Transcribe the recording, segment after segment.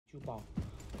就爆。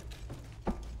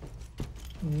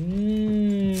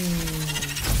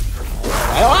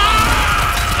来啊！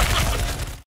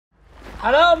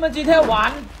好了，我们今天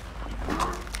玩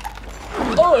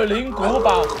《恶灵古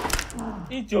堡》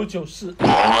1994。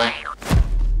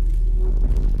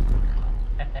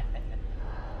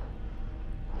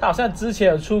他好像之前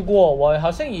有出过，我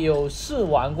好像也有试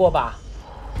玩过吧。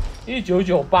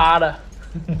1998的，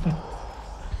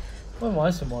会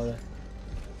玩什么呢？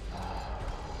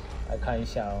来看一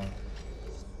下哦。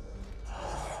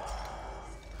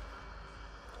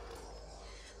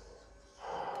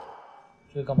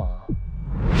这是干嘛？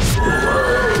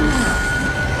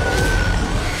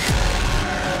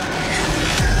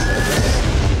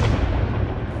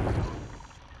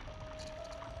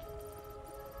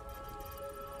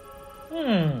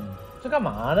这干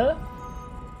嘛呢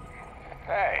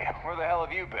 ？Hey, where the hell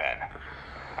have you been?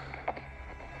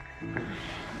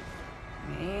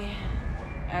 Me?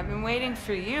 I've been waiting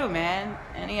for you, man.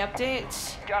 Any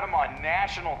updates? Got him on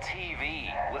national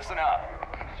TV. Listen up.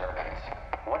 Servants,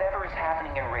 whatever is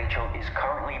happening in Rachel is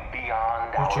currently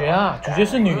beyond 主角啊，主角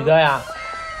是女的呀。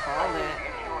Called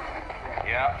it.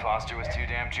 Yeah, Foster was too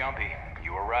damn jumpy.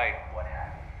 You were right.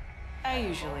 I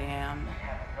usually am. We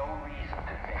have no reason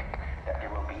to think that there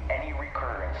will be any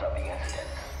recurrence of the incident.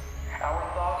 Our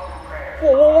thoughts and prayers.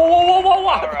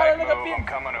 哇！ All 他的 right, 那个 move. 变 I'm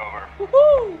coming over.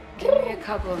 Give me a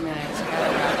couple of minutes.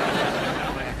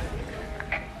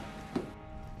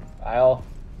 来哦，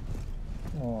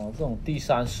这种第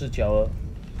三视角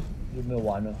就没有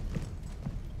玩了。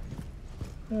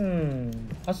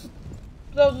它是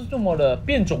不知道是怎么的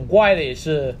变种怪的，也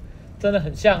是真的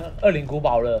很像《恶灵古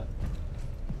堡》了。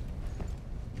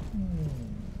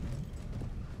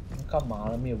干嘛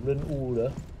了？没有任务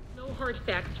了。No hard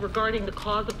facts regarding the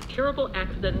cause of the terrible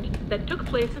accident that took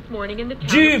place this morning in the town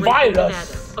G of Rachel, Nevada.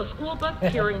 virus. A school bus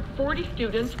carrying 40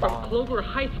 students from Clover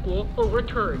High School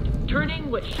overturned,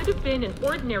 turning what should have been an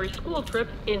ordinary school trip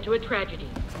into a tragedy.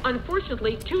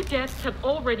 Unfortunately, 2 deaths have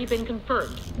already been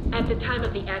confirmed. At the time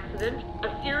of the accident, a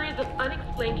series of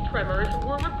unexplained tremors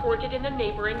were reported in the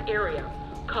neighboring area,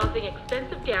 causing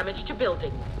extensive damage to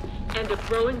buildings, and a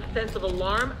growing sense of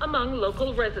alarm among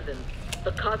local residents.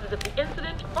 The causes of the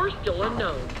incident are still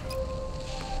unknown.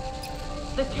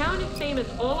 The town is famous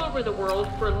all over the world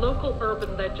for local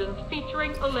urban legends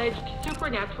featuring alleged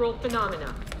supernatural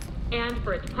phenomena, and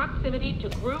for its proximity to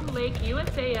Groom Lake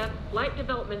USAF Flight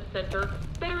Development Center,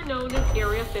 better known as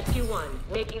Area 51,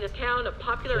 making the town a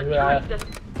popular tourist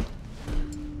destination.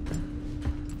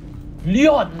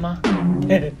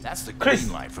 That's the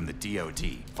green light from the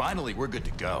DOD. Finally, we're good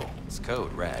to go. It's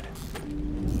code red.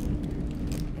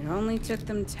 It only took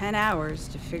them 10 hours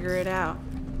to figure it out.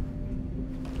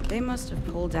 They must have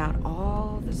pulled out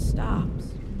all the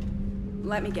stops.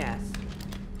 Let me guess.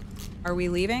 Are we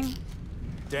leaving?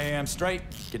 Damn straight.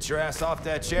 Get your ass off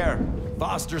that chair.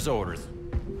 Foster's orders.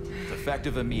 It's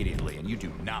effective immediately, and you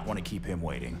do not want to keep him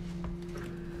waiting.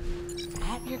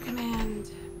 At your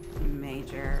command,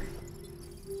 Major.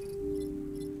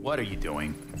 What are you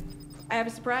doing? I have a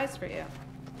surprise for you.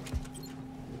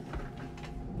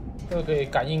 这个可以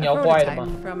感应 A 妖怪的吗？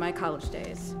 prototype from my college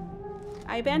days.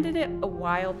 I abandoned it a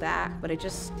while back, but I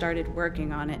just started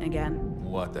working on it again.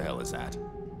 What the hell is that?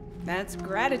 That's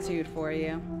gratitude for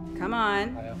you. Come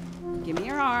on, give me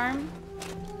your arm.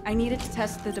 I needed to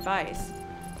test the device.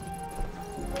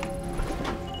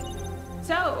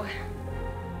 So,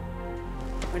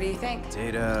 what do you think?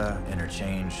 Data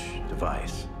interchange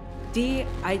device.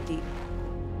 DID.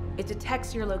 It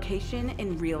detects your location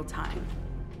in real time.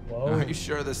 Whoa. Are you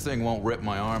sure this thing won't rip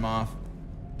my arm off?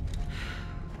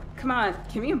 Come on,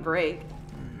 give me a break.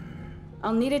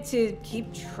 I'll need it to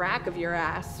keep track of your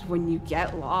ass when you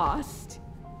get lost.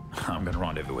 I'm gonna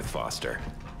rendezvous with Foster.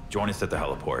 Join us at the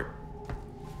heliport.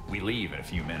 We leave in a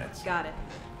few minutes. Got it.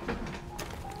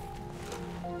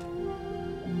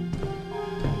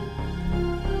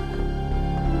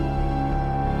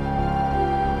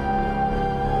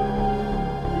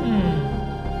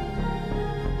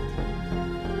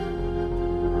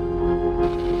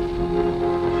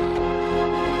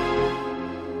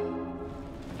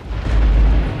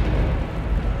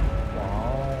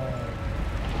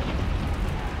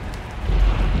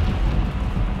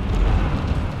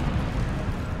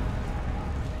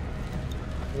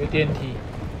有电梯，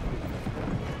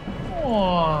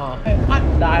哇，还有按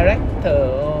Director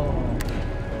哦，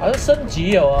好像升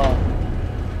级有哦。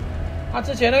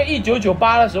之前那个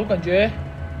1998的时候，感觉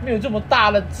没有这么大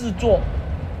的制作，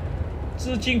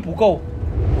资金不够，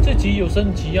这集有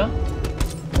升级啊，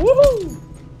呜呼，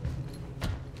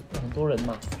很多人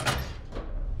嘛。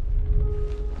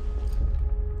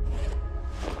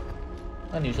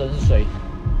那女生是谁？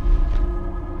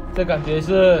这感觉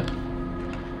是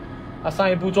上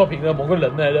一部作品的某个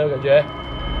人来的感觉。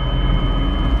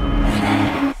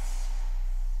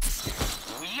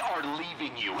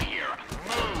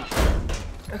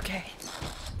Okay.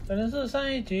 可能是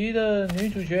上一集的女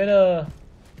主角的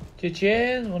姐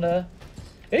姐什么的。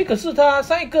哎，可是她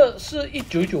上一个是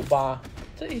1998，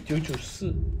这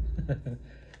1994，怎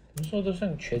么说都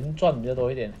像前传比较多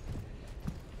一点。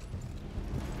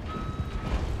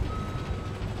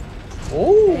哦，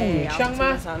枪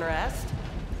吗？散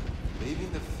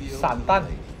弹。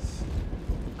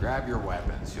Grab your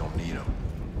weapons, you'll need them.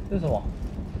 这是什么？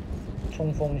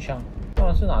冲锋枪。当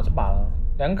然是拿这把了，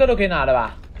两个都可以拿的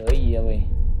吧？可以啊喂。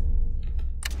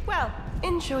Well,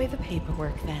 enjoy the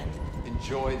paperwork then.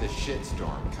 Enjoy the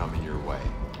shitstorm coming your way.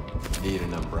 Need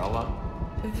an umbrella?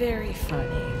 Very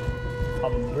funny.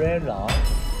 Umbrella。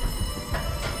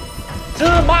芝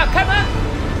麻开门。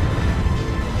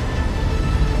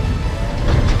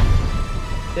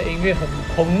这音乐很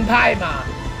澎湃嘛，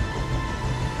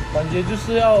感觉就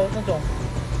是要那种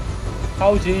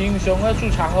超级英雄要出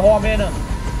场的画面呢。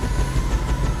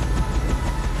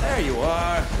There you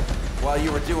are. While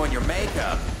you were doing your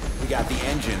makeup, we got the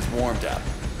engines warmed up.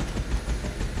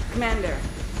 Commander,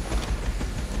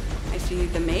 I see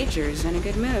the Major's in a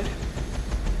good mood.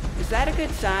 Is that a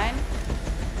good sign?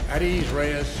 At ease,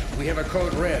 Reyes. We have a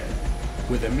code red,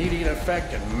 with immediate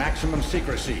effect and maximum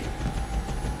secrecy.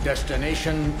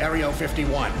 Destination Area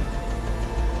 51.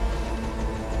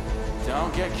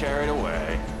 Don't get carried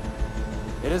away.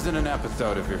 It isn't an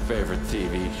episode of your favorite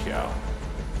TV show.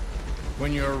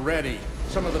 When you're ready,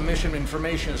 some of the mission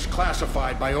information is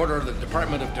classified by order of the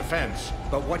Department of Defense.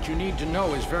 But what you need to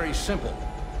know is very simple.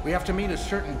 We have to meet a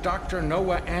certain Dr.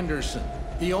 Noah Anderson,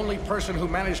 the only person who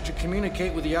managed to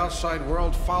communicate with the outside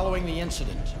world following the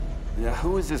incident. Yeah,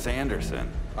 who is this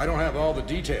Anderson? I don't have all the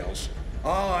details.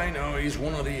 All I know, he's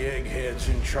one of the eggheads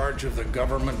in charge of the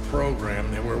government program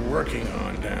they were working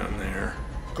on down there.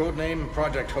 Codename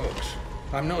Project Hoax.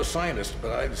 I'm no scientist,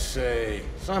 but I'd say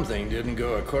something didn't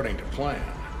go according to plan.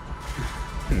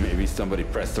 Maybe somebody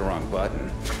pressed the wrong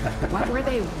button. What were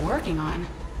they working on?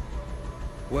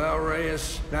 Well,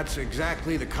 Reyes, that's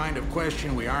exactly the kind of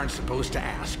question we aren't supposed to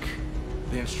ask.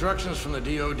 The instructions from the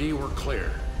DoD were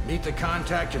clear. Meet the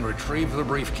contact and retrieve the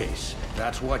briefcase.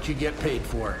 That's what you get paid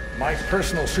for. My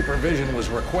personal supervision was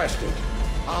requested.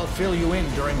 I'll fill you in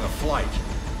during the flight.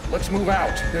 Let's move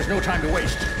out. There's no time to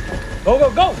waste. Go, go,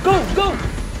 go, go, go!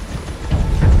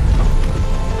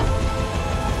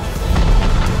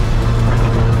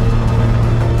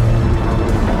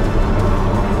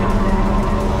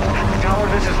 Tower,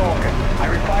 this is Vulcan. I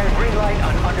require green light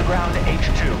on underground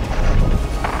H2.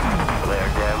 There,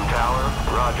 Dam Tower.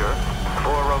 Roger.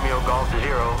 4 Romeo Golf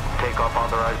 0. Takeoff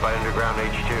authorized by underground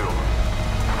H2.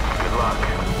 Good luck.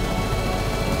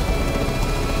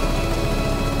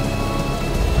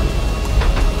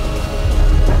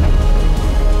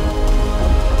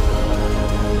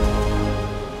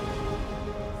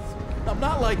 I'm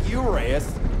not like you,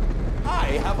 Reyes.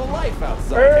 I have a life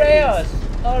outside. Reyes.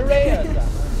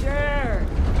 Sure.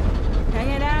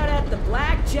 Hanging out at the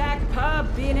Blackjack Pub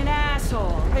being an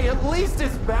asshole. Hey, at least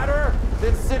it's better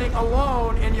than sitting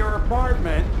alone in your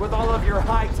apartment with all of your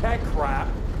high-tech crap.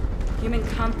 Human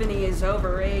company is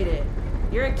overrated.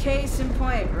 You're a case in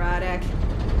point, Rodek.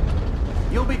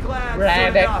 You'll be glad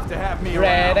soon enough to have me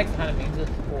around. Radek 他的名字，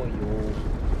哦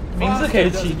呦，名字可以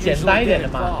起简单一点的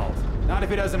嘛。Not if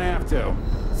he doesn't have to.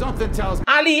 Something tells me.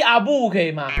 阿里阿布可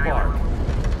以吗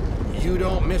You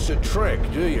don't miss a trick,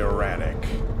 do you, Radek?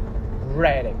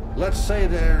 Radek. Let's say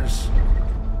there's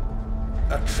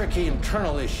a tricky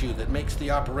internal issue that makes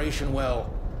the operation, well,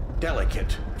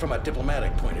 delicate from a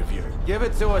diplomatic point of view. Give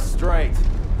it to us straight.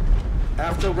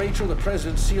 After Rachel, the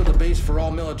president sealed the base for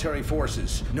all military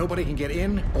forces. Nobody can get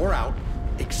in or out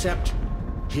except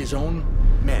his own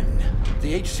men.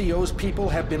 The HCO's people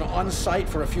have been on site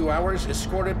for a few hours,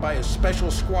 escorted by a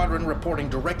special squadron reporting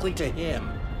directly to him.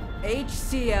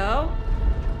 HCO?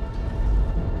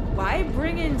 Why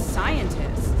bring in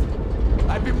scientists?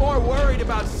 I'd be more worried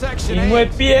about Section 8. 因为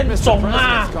变种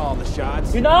啊 Mr. President's calling the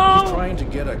shots. You know? He's trying to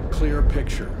get a clear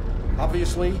picture.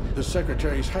 Obviously, the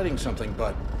secretary's hiding something,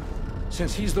 but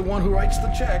since he's the one who writes the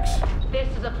checks... This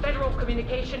is a federal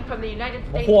communication from the United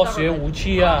States 化学武 government.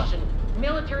 器啊 Caution.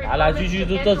 Military 来来 permits 继续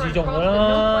to 就这 enter 几种 across 的 the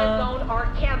no-fly 啦 zone are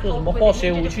做 canceled 什么 with 化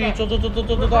学武 immediate 器 effect.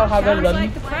 做到他的 Sounds 人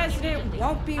like the president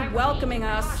won't be welcoming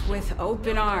us with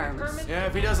open arms. Yeah,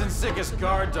 if he doesn't sick his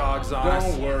guard dogs on us.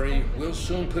 Don't worry, we'll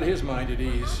soon put his mind at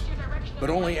ease. but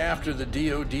only after the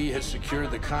DoD has secured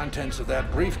the contents of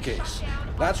that briefcase.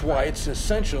 That's why it's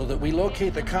essential that we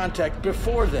locate the contact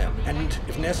before them, and,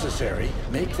 if necessary,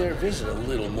 make their visit a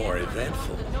little more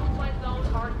eventful. No-fly zones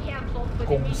are canceled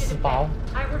within公司包。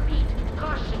 I repeat,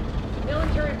 caution.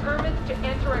 Military permits to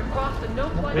enter and cross the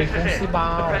no-fly This zone. is it. The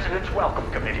President's Welcome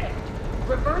Committee.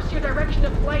 Reverse your direction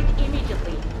of flight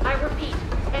immediately. I repeat,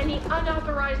 any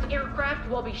unauthorized aircraft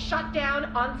will be shut down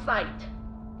on site.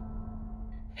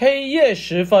 黑夜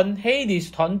时分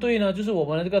 ，H.A.D.E.S 团队呢，就是我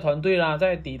们的这个团队啦，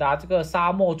在抵达这个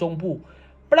沙漠中部。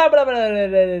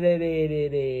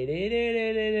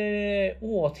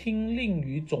我听令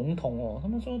于总统哦，他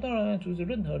们说当然阻止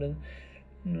任何人。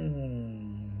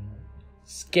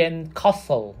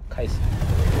Sandcastle 开始。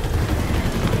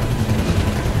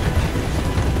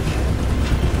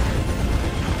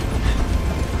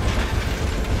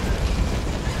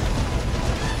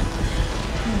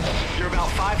You're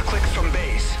about 5 clicks from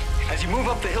base. As you move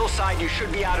up the hillside, you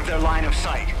should be out of their line of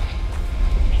sight.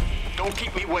 Don't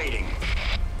keep me waiting.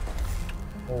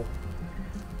 Oh.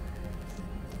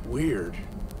 Weird.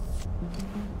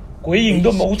 鬼影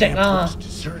都冇整啊！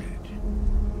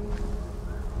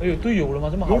哎呦，队友了吗？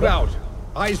这么好 Move out.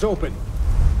 Eyes open.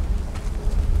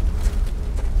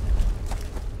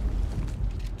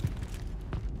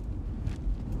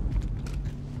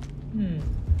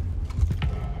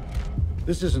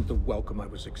 This isn't the welcome I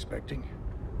was expecting.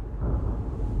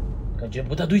 感觉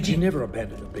不太对 You 劲。 never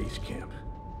abandoned a base camp.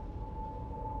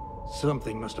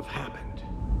 Something must have happened.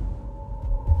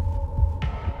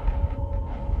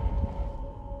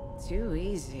 Too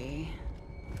easy.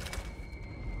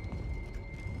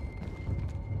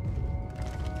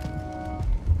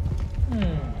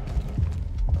 Hmm.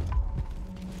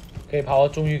 可以跑了，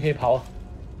终于可以跑了。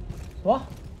什么？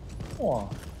哇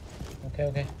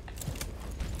 ，OK。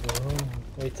哦，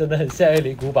喂，真的很像《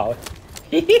灵古堡》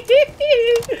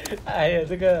哎呀，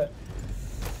这个，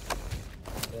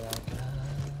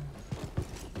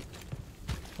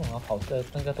哇，跑的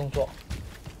那个动作，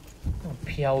那种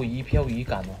漂移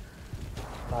感哦，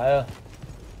来了。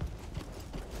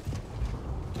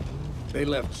 They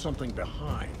left something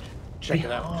behind. Check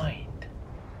it out.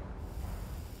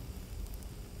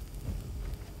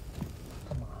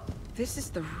 Come on. This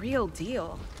is the real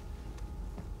deal.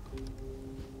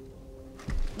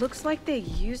 Looks like they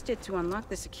used it to unlock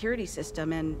the security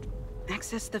system and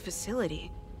access the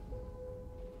facility.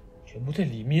 全部在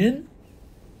里面。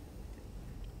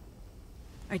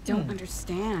 I don't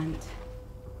understand.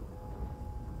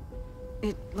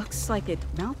 It looks like it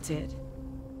melted.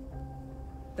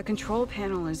 The control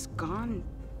panel is gone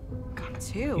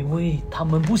too. 因为他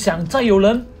们不想再有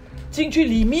人进去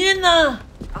里面呢。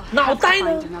脑袋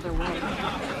呢？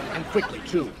 And quickly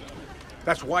too.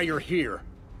 That's why you're here.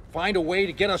 Find a way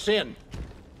to get us in.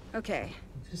 Okay.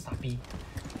 这傻逼，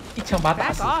一枪把他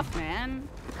打 Back 死。 off, man.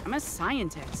 I'm a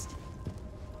scientist.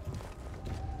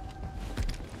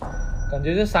 感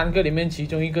觉这3个里面，其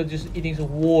中一个就是一定是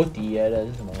卧底来的，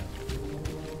是什么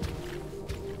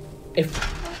 ？F。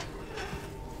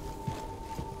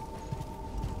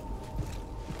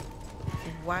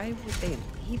 Why would they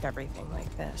leave everything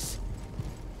like this?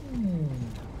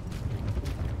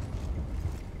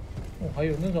 哦，还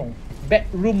有那种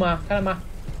bedroom 啊，看到吗？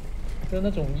就那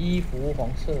种衣服黄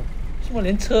色，怎么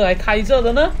连车还开着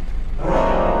的呢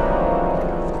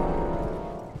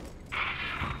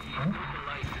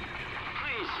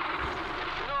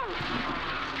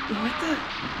？What the?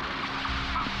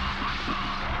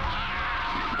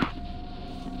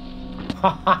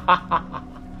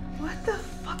 What the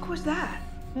fuck was that?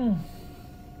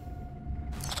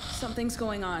 Something's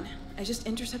going on. I just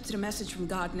intercepted a message from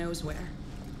God knows where.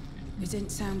 It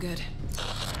didn't sound good.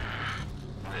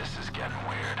 This is getting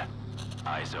weird.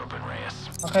 Eyes open, Reyes.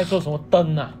 他开始做什么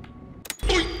灯啊？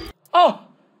哦，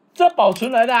这保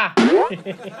存来的、啊。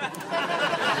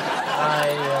哎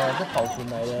呀，这保存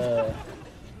来的，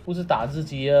不是打字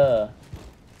机了，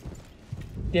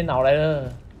电脑来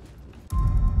了。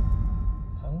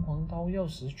弹簧刀钥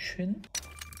匙圈，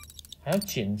还要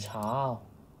检查哦。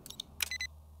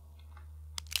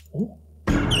哦，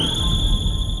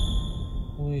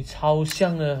喂，超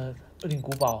像的恶灵古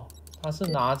堡，他是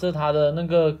拿着他的那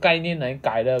个概念来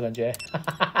改的感觉。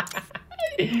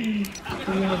就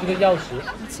用了这个钥匙。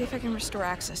 Let's see if I can restore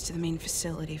access to the main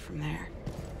facility from there.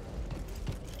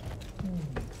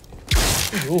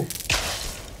 哎呦！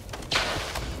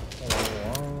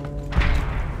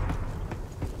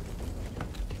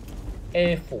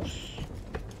 Air Force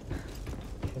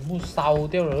全部烧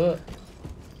掉了，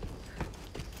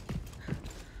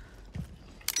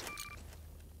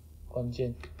关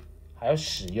键还要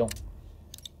使用，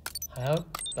还要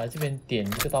来这边点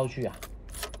这个道具啊！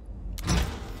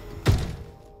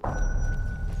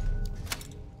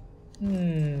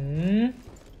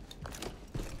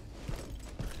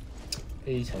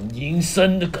非常阴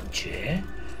森的感觉。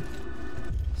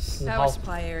Power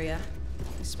supply area.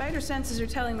 The spider senses are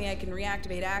telling me I can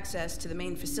reactivate access to the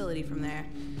main facility from there.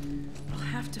 I'll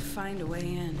have to find a way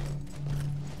in.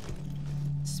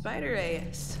 Spider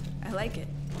A.S. I like it.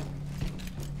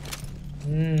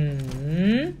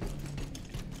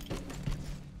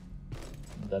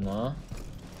 等啊，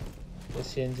我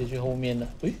先进去后面了。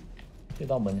诶，这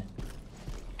道门呢？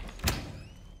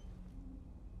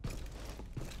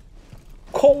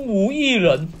空无一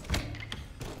人，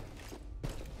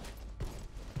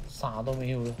啥都没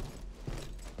有了。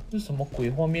这是什么鬼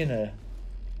画面呢？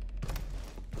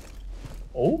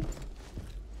哦，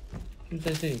就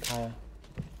在这里开啊。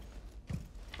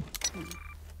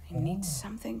 I need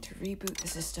something to reboot the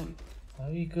system. 还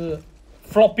有一个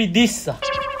floppy disk 啊。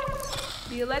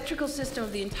 The electrical system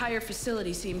of the entire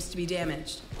facility seems to be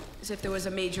damaged, as if there was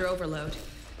a major overload.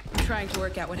 I'm trying to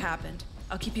work out what happened.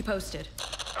 I'll keep you posted.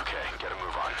 Okay, gotta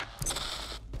move on.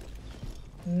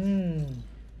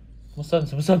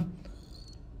 什么声？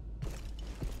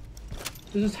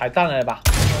这是彩蛋来的吧？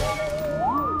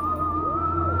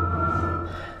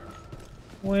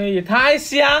喂，也太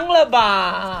香了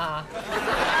吧！彩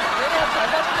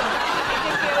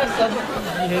蛋那种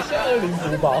声也像20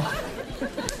古堡。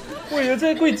喂，有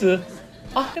这个柜子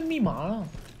啊，要密码了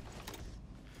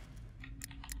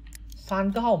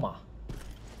，3个号码。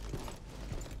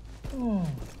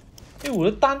我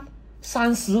的单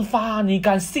30发，你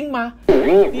敢信吗？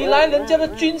你来人家的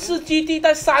军事基地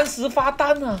带30发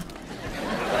弹啊！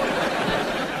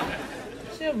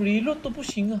现在reload都不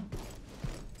行啊！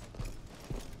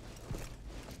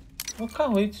我看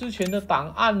回之前的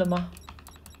档案了吗？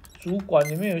主管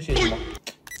里面有写什么？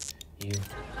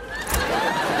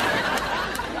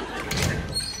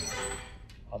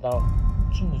好到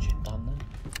这么简单呢？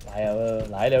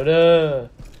来了的，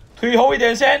退后一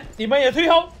点先，你们也退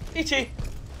后，一起。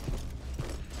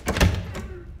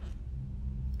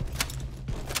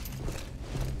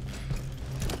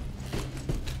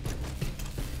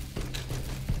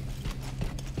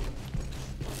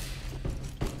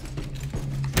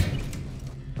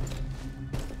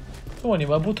如果你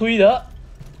们不推的，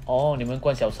哦，你们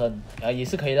关小声啊，也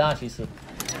是可以的，其实。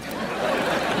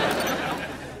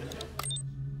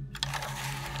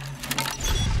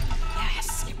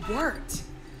Yes, it worked.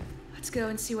 Let's go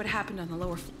and see what happened on the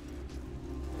lower floor.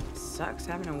 Sucks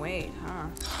having to wait, huh?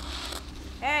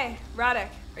 Hey,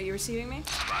 Roddick, are you receiving me?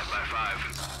 5 by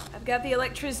 5. I've got the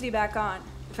electricity back on.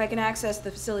 If I can access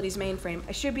the facility's mainframe,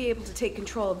 I should be able to take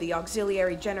control of the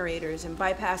auxiliary generators and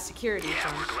bypass security. Yeah,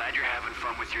 we're glad you're having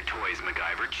fun with your toys,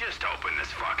 MacGyver. Just open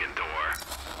this fucking door.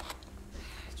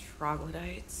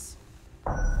 Troglodytes.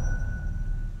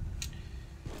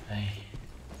 哎，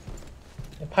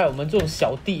派我们这种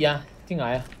小弟呀进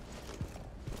来啊！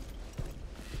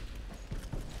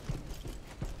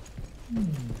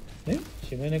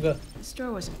前面那个。This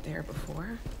door wasn't there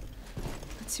before.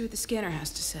 Let's see what the scanner has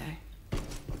to say.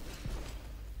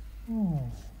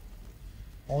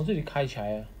 这里开起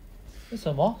来了，这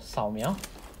什么？扫描，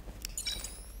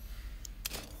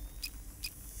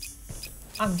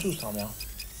按住扫描。好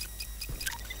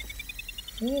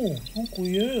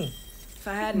鬼啊！ If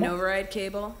I had an override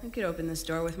cable, I could open this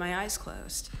door with my eyes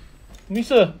closed. 没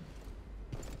事，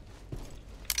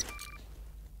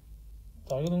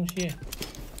找一个东西。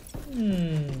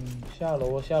下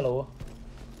楼。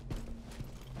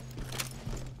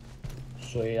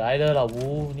水来的老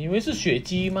吴，你以为是血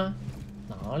迹吗？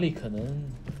哪里可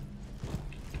能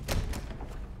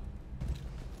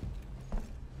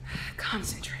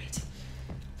 ？Concentrate.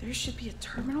 There should be a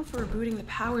terminal for rebooting the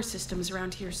power systems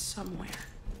around here somewhere.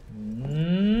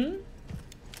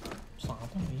 啥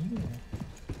都没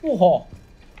有。哇，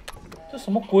这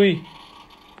什么鬼？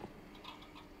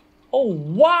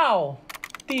哇哦，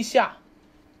地下，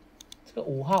这个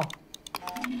5号。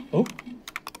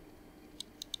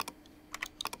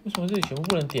为什么这里全部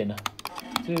不能点呢？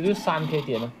这里就3可以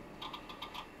点了。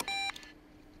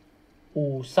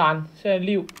5、3，现在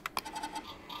6，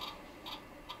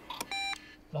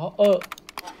然后2，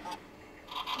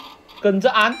跟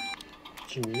着按。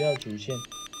主要主线，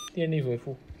电力恢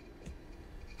复。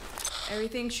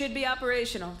Everything should be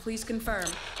operational. Please confirm.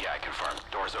 Yeah, I confirm.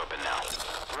 Door's open now.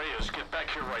 Reyes, get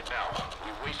back here right now.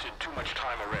 We wasted too much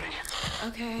time already.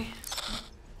 Okay.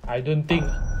 I don't think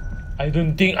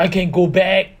I can go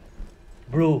back,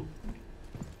 bro.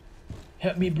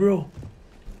 Help me, bro.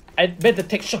 I better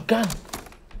take shotgun.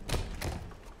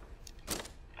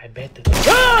 I better.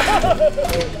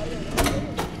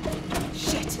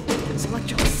 Shit! This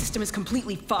electrical system is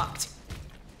completely fucked.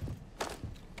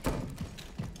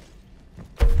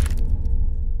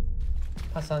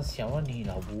 他三小啊你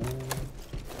老吴，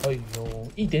哎呦，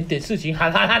一点点事情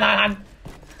喊，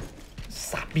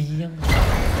傻逼样。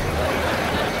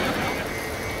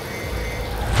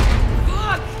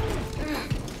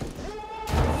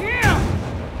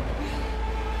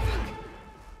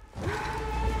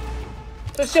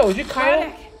这下我去开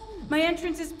了。My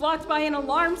entrance is blocked by an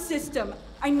alarm system.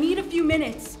 I need a few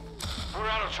minutes. We're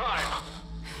out of time.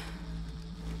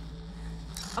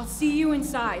 I'll see you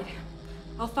inside.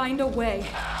 I'll find a way.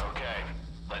 Okay,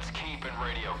 let's keep in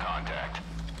radio contact.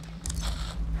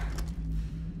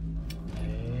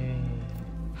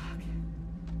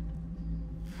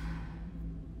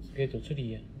 可以走这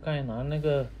里，刚才拿那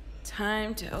个。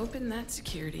Time to open that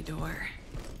security door.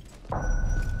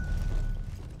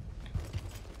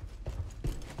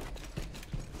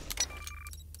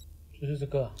 就是这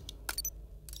个，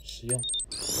使用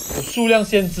有数量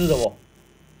限制的哦。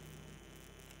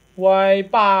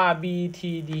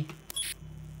Y8BTD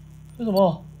这什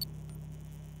么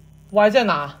 ？Y 在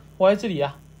哪 ？Y 在这里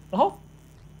啊。然后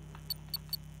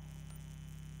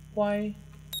Y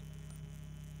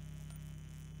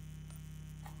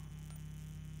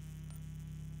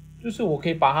就是我可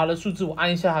以把它的数字我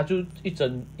按一下，它就一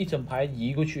整排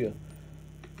移过去了。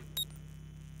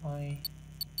Y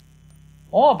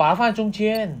哦，把它放在中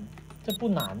间，这不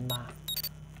难吧？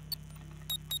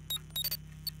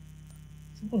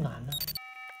这不难啊。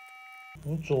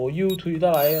从左右推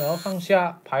到来，然后放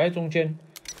下，排在中间。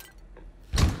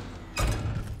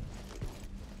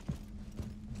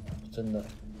真的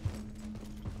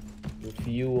有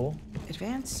feel 哦。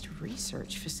Advanced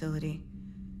research facility.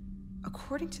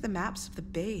 According to the maps of the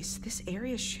base, this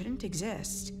area shouldn't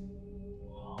exist.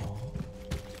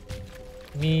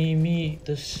 秘密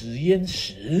的实验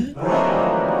室。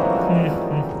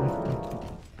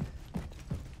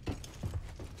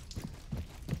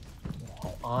好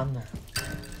暗啊！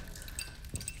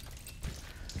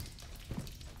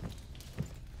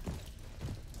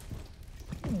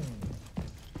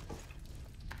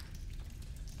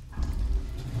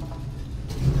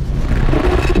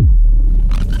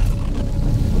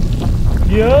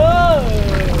耶！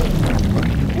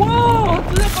哇！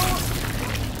直接把我，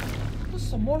这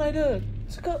什么来的？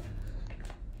这个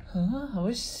啊，还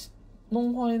会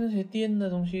弄坏那些电的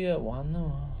东西，完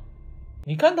了！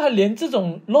你看他连这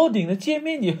种 loading 的界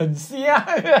面也很像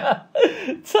啊，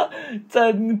这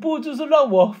整部就是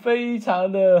让我非常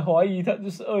的怀疑他就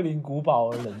是恶灵古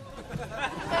堡的人。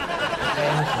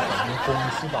那是公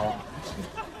司堡啊，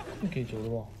这可以走的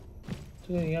哦，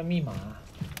这个应该密码。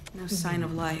No sign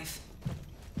of life.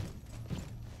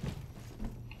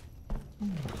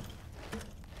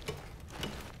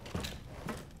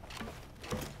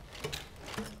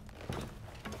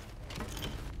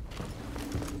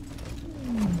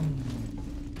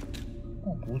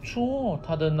 不错，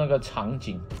他的那个场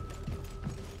景，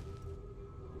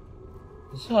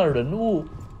只是他的人物，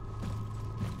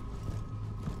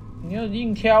你要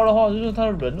硬挑的话，就是他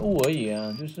的人物而已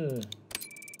啊，就是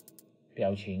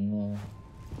表情啊。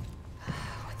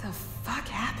What the fuck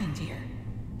happened here?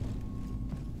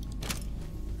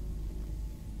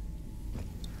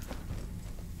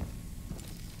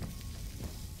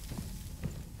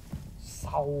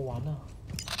 烧完了。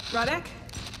Radek?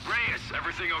 Reyes,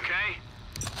 everything okay?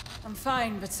 I'm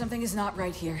fine, but something is not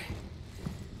right here.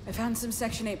 I found some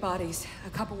Section 8 bodies. A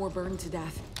couple were burned to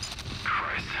death.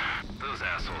 Christ, those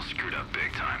assholes screwed up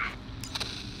big time.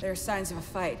 There are signs of a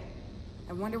fight.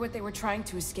 I wonder what they were trying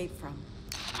to escape from.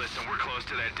 Listen, we're close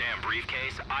to that damn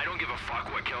briefcase. I don't give a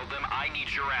fuck what killed them. I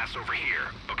need your ass over here,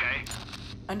 okay?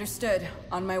 Understood.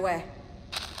 On my way.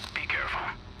 Be careful.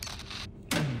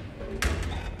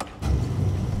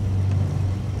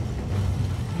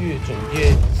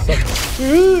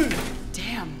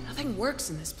 Damn, nothing works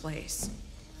in this place.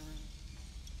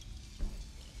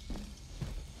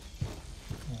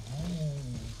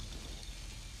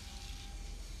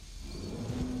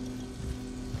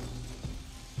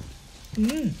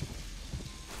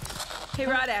 Hey,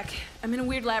 Radek. I'm in a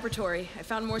weird laboratory. I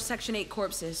found more Section 8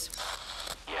 corpses.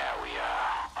 Yeah, we,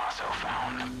 also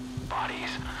found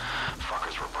bodies.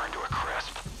 Fuckers were burned to a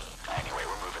crisp. Anyway,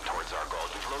 we're moving towards our goal.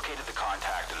 We've located the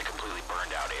contact in the completely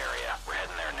burned out area. We're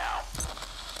heading there now.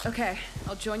 Okay,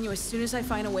 I'll join you as soon as I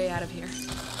find a way out of here.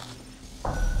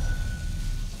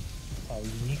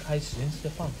 离开实验室的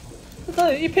范畴，这到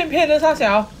底一片片的大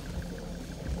小，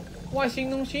外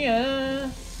星东西啊！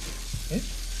诶，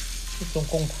这中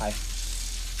共台，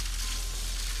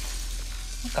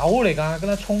搞我嚟噶，跟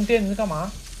他充电是干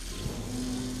嘛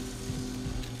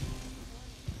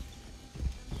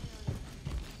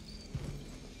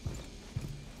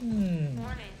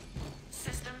？Warning.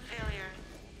 System failure.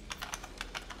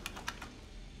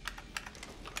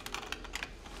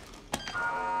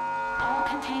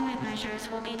 containment measures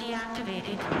will be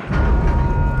deactivated.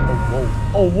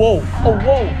 Oh whoa! Oh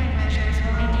whoa! Measures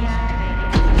will be deactivated.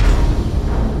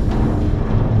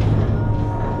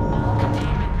 All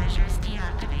containment measures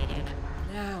deactivated.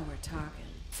 Now we're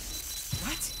talking.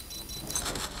 What?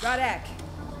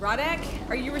 Rodek,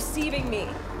 are you receiving me?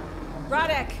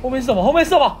 Rodek. 后面是什么？后面是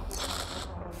什么？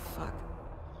 Fuck.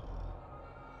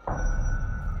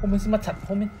 后面是什么惨？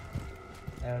后面。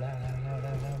来！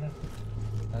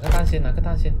哪个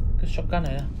弹先？个 shotgun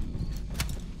来了。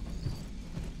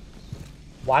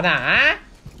玩啊！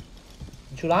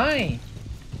你出来！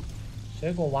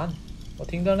谁跟我玩？我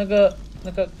听到那个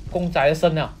公仔的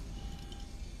声了，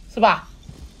是吧？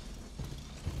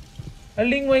哎，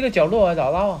另外一个角落我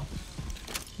找到啊！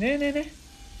呢。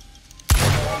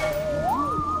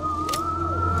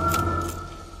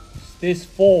Stage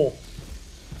 4。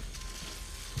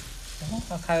哦，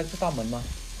他开了这道门吗？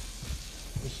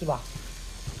不是吧？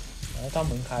那道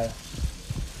门开了。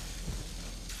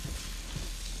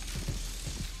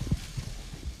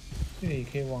这里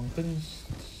可以往更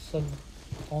深。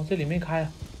哦，这里面开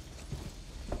了。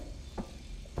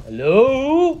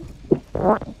Hello。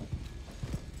看。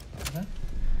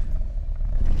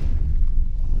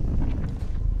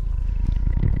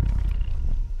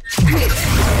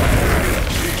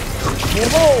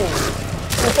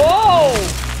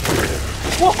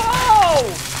哇吼！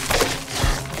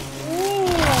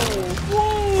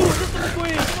这什么鬼？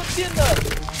这么电的？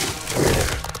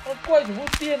那怪全部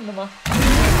电的吗？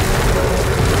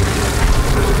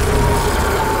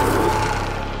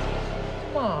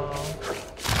妈！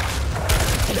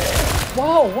哇！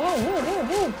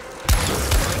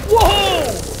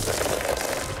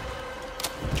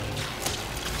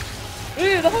哎，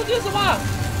然后这是什么？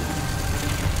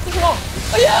这是什么？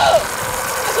哎呀！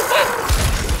这是饭！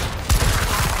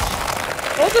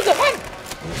然后这是饭！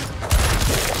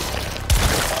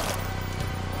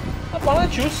他把那个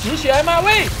球拾起来吗？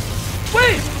喂，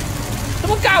怎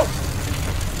么搞？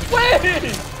喂！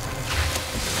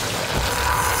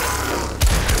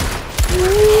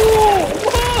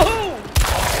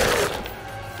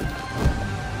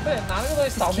快点拿那个东西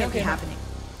扫描给他。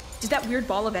Did that weird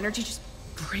ball of energy just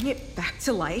bring it back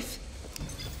to life?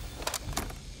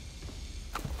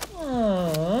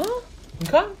 你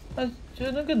看，它就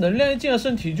是那个能量一进了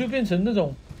身体，就变成那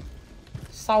种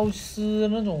消失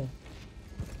那种，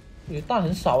也但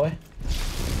很少哎。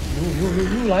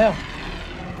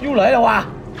又来了哇！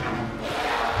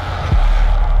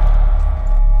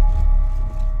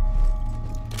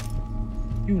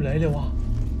又来了哇！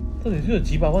到底是有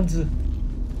几百万只？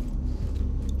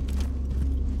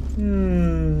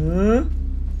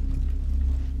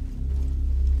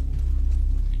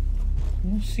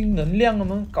新能量了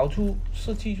吗？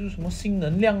设计出什么新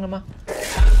能量了吗？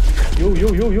有，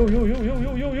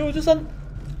这声。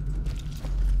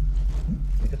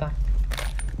哪个蛋？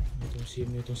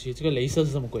没有东西。这个雷射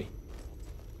是什么鬼？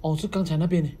哦，是刚才那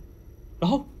边呢。然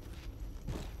后，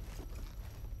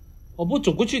我不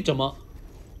走过去怎么？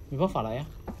没办法了呀。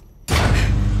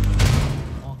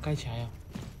哦，盖起来呀。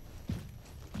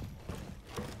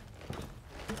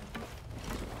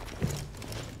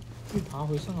又爬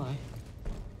回上来。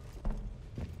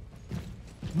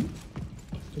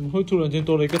怎么会突然间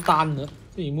多了一个蛋呢？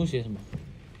这荧幕写什么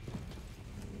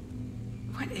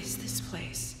What is this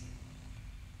place?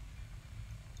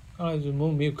 刚才怎么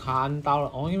没有看到了？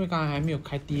哦，因为刚才还没有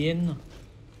开电呢，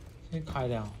现在开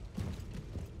了，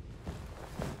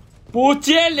不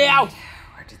见了。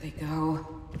Where did they go?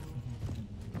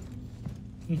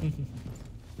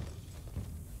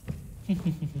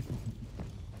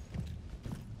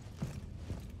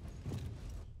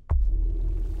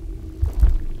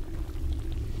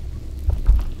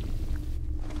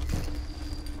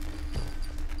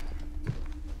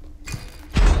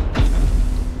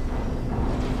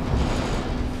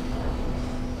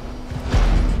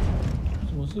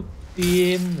 是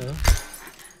颠了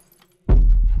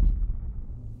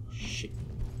 ，shit！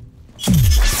 怎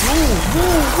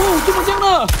么这样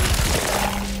了？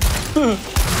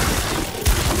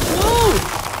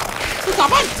这咋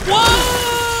办？哇！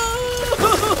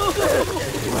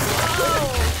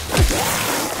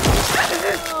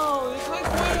你太快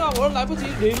了，我都来不及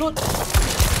理论，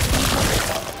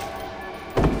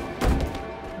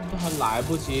还来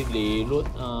不及理论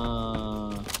啊！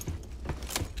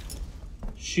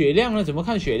血量呢？怎么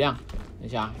看血量？等一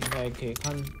下，应该可以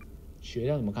看血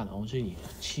量怎么看？哦，这里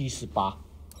78。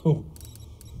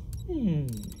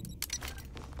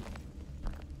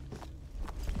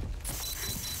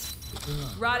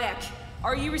Rodek,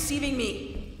 are you receiving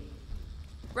me?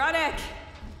 Rodek!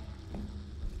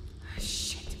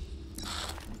 Shit.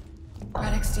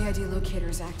 Rodek, X.A.D.E locator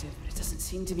is active, but it doesn't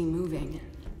seem to be moving.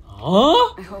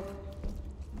 Huh? I hope.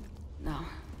 No.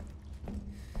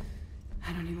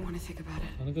 I don't even want to think about it.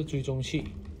 那个追踪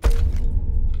器，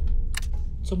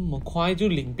这么快就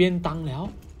领便当了？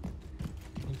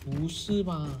不是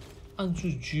吧？按住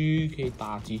G 可以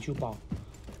打急救包。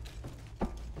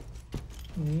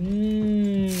来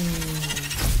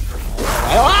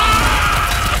啊！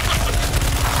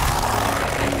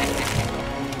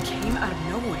 Came out of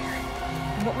nowhere.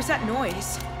 What was that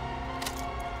noise?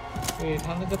 对，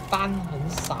他那个弹很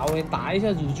少诶，打一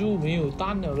下子就没有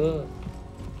弹了了。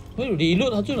没有理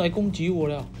论，他就来攻击我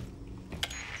了。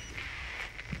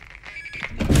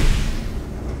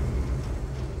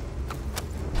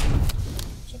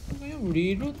这个没有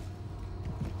理论，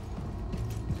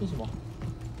这是什么？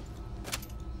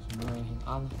什么很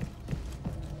暗？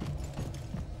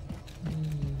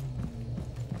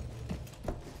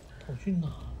跑去哪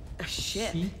A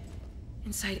ship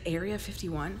inside Area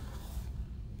 51.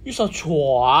 一艘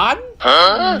船。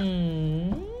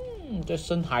在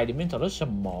深海里面找到什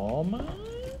么吗？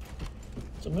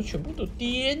怎么全部都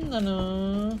颠了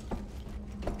呢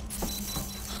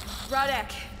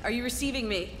Rodek, are you receiving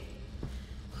me?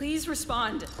 Please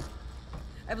respond.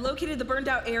 I've located the burned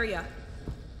out area.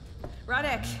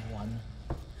 Rodek,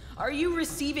 are you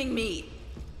receiving me?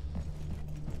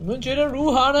 你们觉得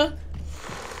如何呢？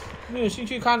没有兴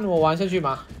趣看我玩下去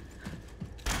吗？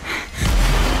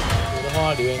有的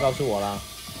话留言告诉我啦。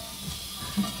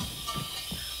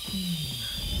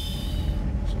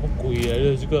什么鬼来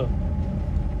的这个？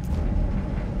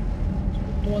怎么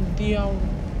断掉了？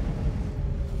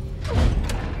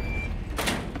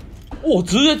哦，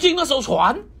直接进那艘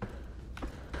船？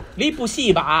你不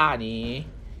是吧你？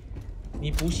你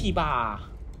不是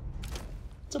吧？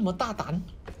这么大胆？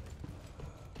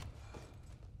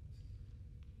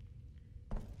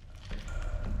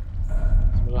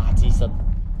什么垃圾声？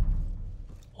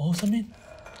哦，上面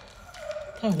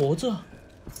他还活着，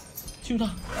救他！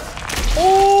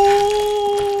哦！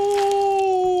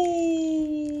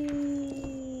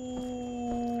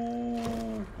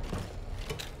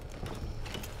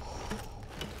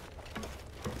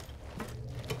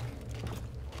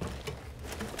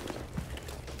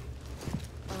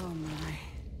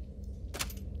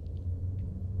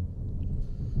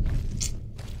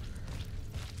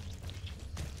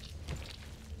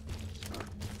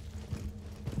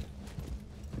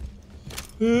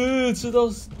吃到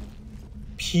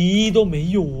皮都没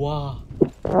有啊！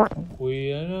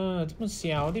鬼来了，这么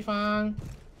小的地方，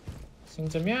想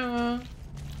怎么样啊？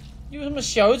又这么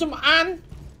小又这么暗，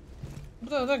不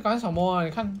知道在干什么啊？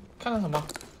你看到什么？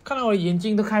看到我的眼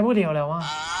睛都开不了了啊！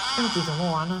这样子怎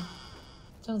么玩呢？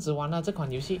这样子玩啊这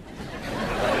款游戏。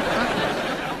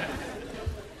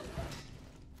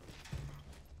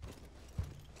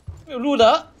没有录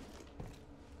的。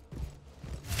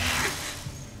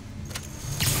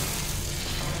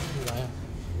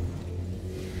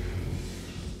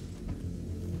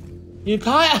也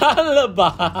太暗了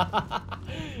吧！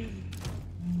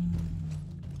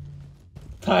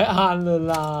太暗了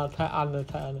啦！太暗了，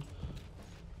太暗了。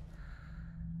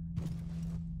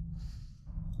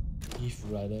衣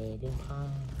服来的，不用怕，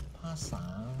怕啥？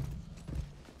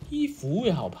衣服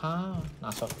也好怕，拿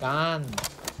手干。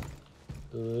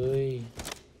对。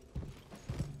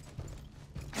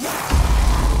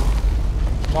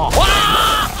哇！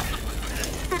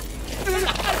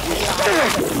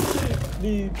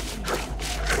你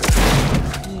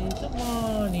这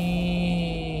么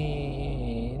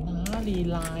你哪里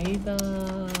来的？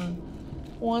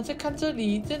我在看这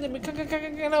里，在那边看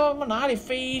到哪里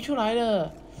飞出来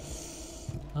的？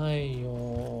哎呦！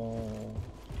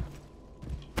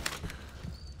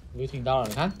我又听到了，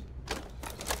你看，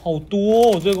好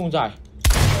多哦，这个公仔，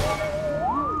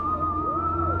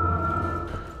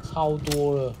超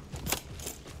多了，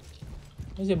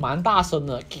而且蛮大声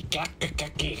的。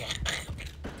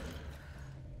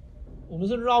我们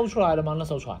是绕出来的吗？那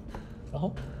艘船，然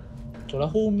后走到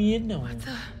后面呢。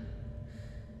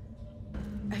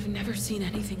I've never seen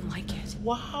anything like it.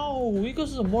 哇哦，一个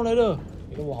是什么来的？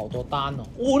给我好多单哦！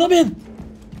哦，那边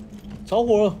着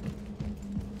火了。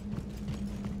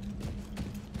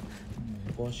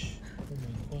Oh my gosh！ Oh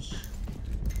my gosh！ 什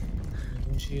么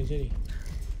东西这里？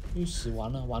又死完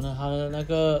了，完了，他的那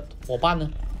个伙伴呢？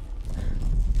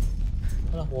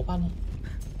他的伙伴呢？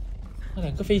那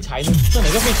两个废柴呢？这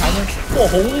两个废柴呢？哦，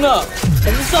红的，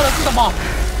红色的是什么？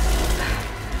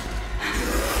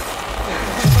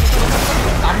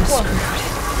打不过了，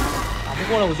打不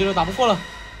过了，我觉得打不过了，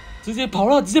直接跑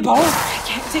了，直接跑了。I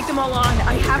can't take them all on.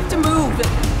 I have to move.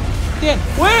 电，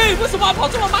喂，为什么跑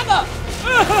这么慢的？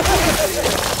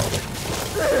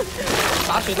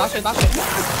打血，打血，打血，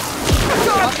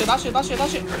打血，打血，打血，打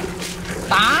血，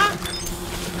打！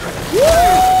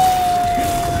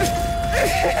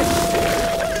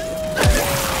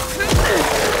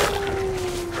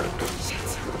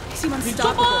你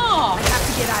做梦！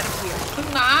很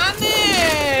难呢，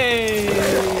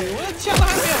我的枪都还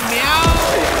没有瞄。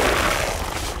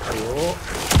哦，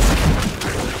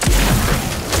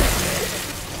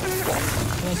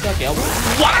真的是要给我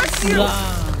玩死啊！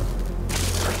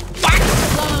玩死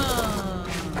啊！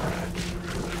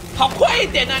跑快一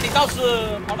点啊！你倒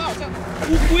是跑得好像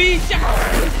乌龟一样。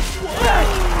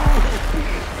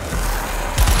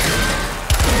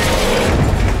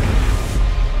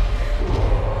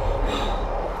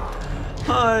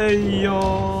哎呦！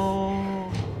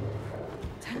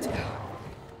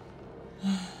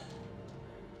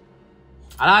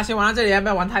好啦，先玩到这里，不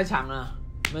要玩太长了。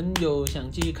你们有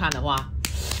想继续看的话，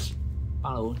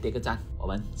帮楼点个赞，我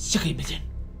们下个影片见，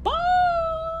拜。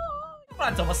不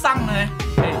然怎么上呢？哎，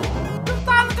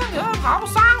大家感觉爬不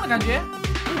上的感觉。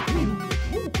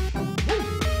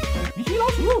米奇老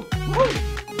鼠。